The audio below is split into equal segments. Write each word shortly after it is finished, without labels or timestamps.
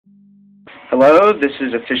Hello, this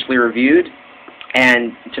is officially reviewed,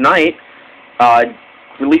 and tonight,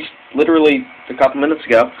 released literally a couple minutes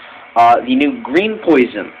ago, the new Green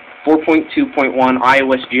Poison 4.2.1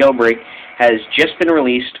 iOS jailbreak has just been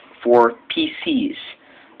released for PCs.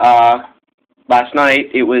 Last night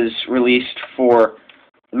it was released for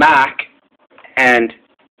Mac, and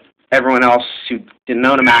everyone else who didn't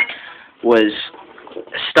own a Mac was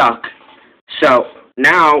stuck. So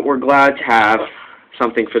now we're glad to have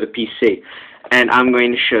something for the PC, and I'm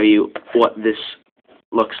going to show you what this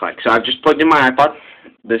looks like. So I've just plugged in my iPod.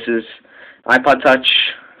 This is iPod Touch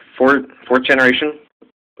 4th generation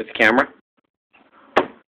with the camera,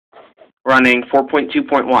 running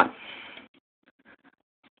 4.2.1.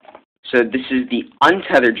 So this is the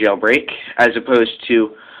untethered jailbreak, as opposed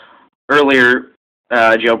to earlier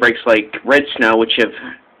jailbreaks like Red Snow, which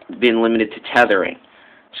have been limited to tethering.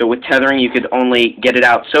 So with tethering, you could only get it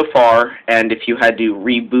out so far, and if you had to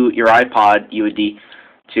reboot your iPod, you would need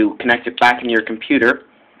to connect it back into your computer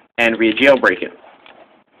and re-jailbreak it.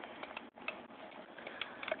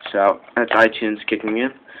 So that's iTunes kicking in.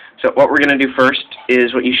 So what we're going to do first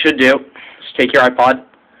is what you should do is take your iPod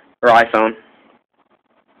or iPhone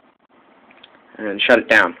and shut it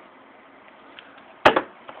down.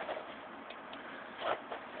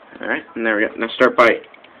 Alright, and there we go. Now start by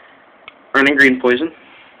running Green Poison.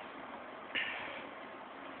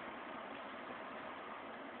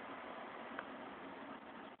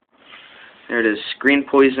 There it is, Green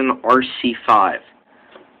Poison RC5.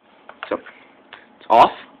 So, it's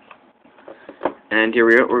off. And here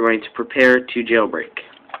we go, we're going to prepare to jailbreak.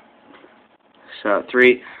 So,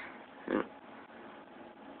 3. So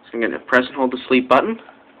I'm going to press and hold the sleep button.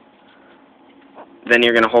 Then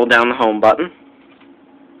you're going to hold down the home button.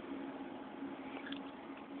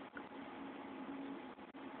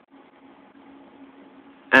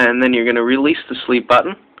 And then you're going to release the sleep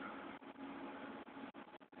button.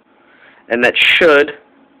 And that should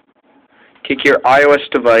kick your iOS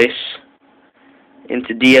device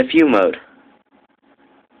into DFU mode.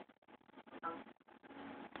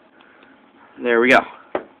 There we go.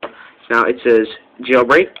 So now it says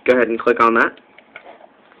jailbreak. Go ahead and click on that.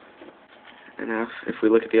 And now if we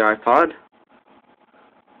look at the iPod,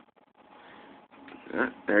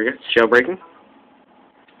 there we go. It's jailbreaking.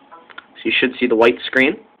 So you should see the white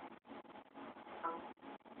screen.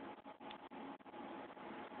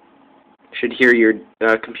 Should hear your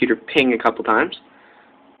computer ping a couple times,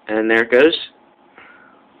 and there it goes.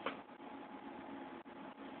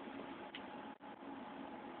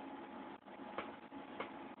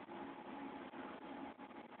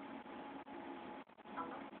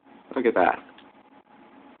 Look at that.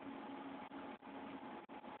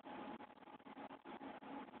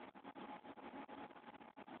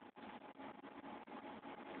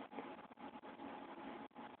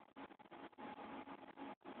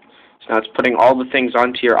 So now it's putting all the things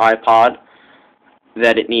onto your iPod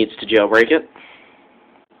that it needs to jailbreak it.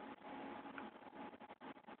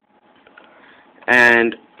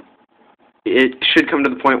 And it should come to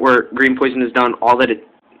the point where Green Poison has done all that it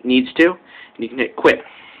needs to, and you can hit quit.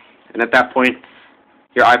 And at that point,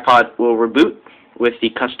 your iPod will reboot with the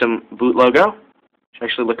custom boot logo, which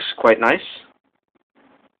actually looks quite nice.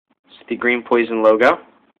 It's the Green Poison logo.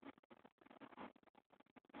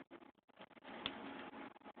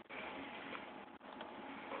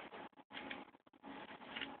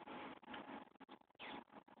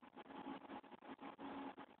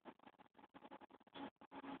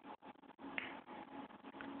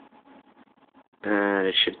 And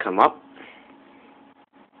it should come up.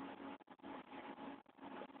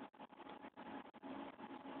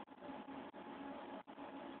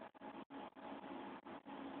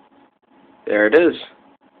 There it is.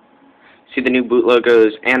 See, the new boot logo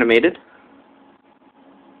is animated.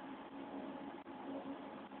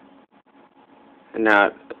 And now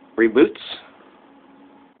it reboots.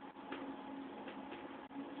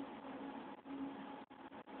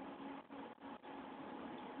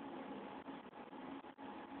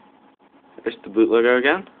 There's the boot logo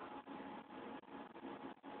again.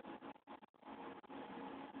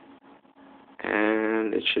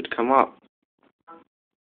 And it should come up.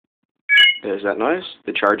 There's that noise,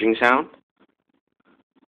 the charging sound.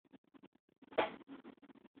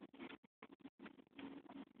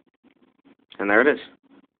 And there it is.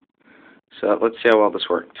 So let's see how well this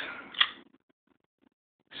worked.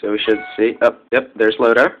 So we should see, yep, there's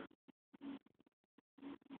Loader.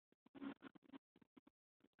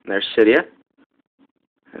 There's Cydia.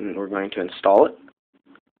 And we're going to install it.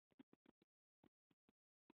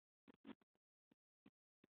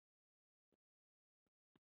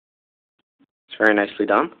 It's very nicely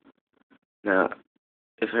done. Now,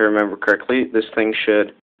 if I remember correctly, this thing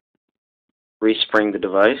should respring the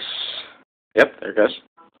device. Yep, there it goes.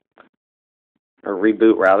 Or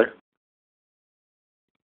reboot, rather.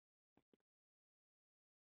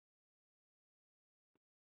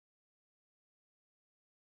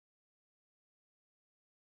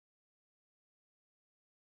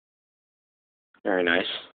 Very nice.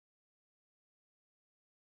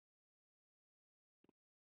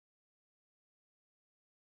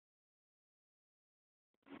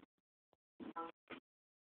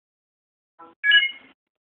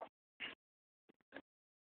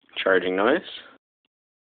 Charging noise.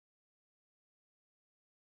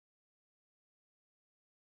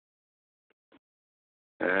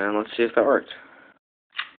 And let's see if that worked.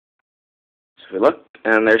 So we look,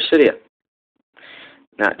 and there's Cydia.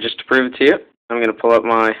 Now, just to prove it to you, I'm going to pull up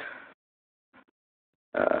my,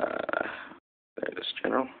 there it is,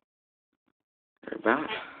 general, there about,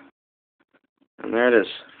 and there it is,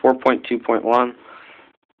 4.2.1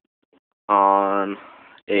 on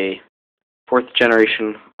a 4th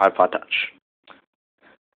generation iPod Touch.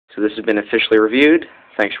 So this has been officially reviewed.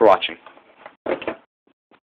 Thanks for watching.